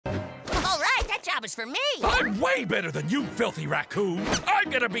That job is for me. I'm way better than you, filthy raccoon.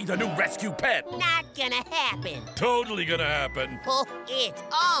 I'm gonna be the new rescue pet. Not gonna happen. Totally gonna happen. Oh, it's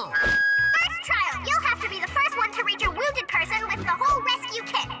on. First trial, you'll have to be the first one to reach a wounded person with the whole rescue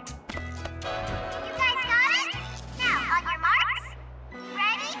kit. You guys got it? Now, on your marks.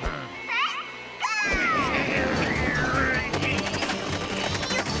 Ready, set, go!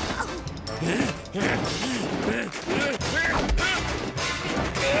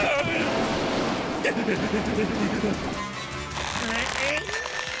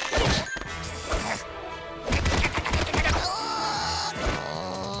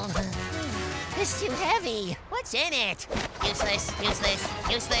 It's too heavy. What's in it? Useless, useless,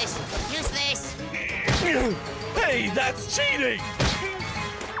 useless, useless. Hey, that's cheating!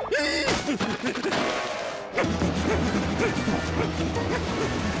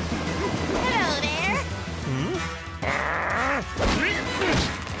 Hello there.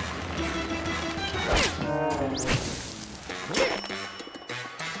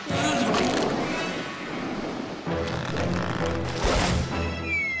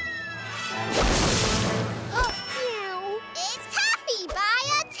 It's Taffy by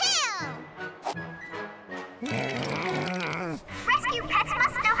a tail! Rescue pets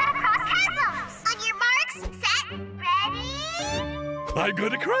must know how to cross chasms! On your marks, set, ready, I'm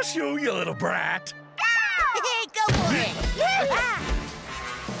gonna crush you, you little brat. go! Hey, go for it.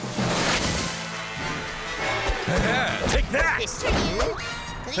 Take that! This for you.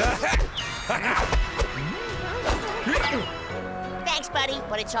 Thanks, buddy,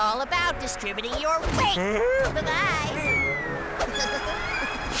 but it's all about distributing your weight. Bye-bye.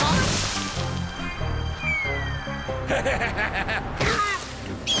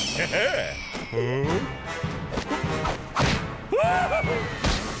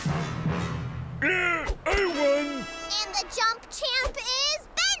 I won!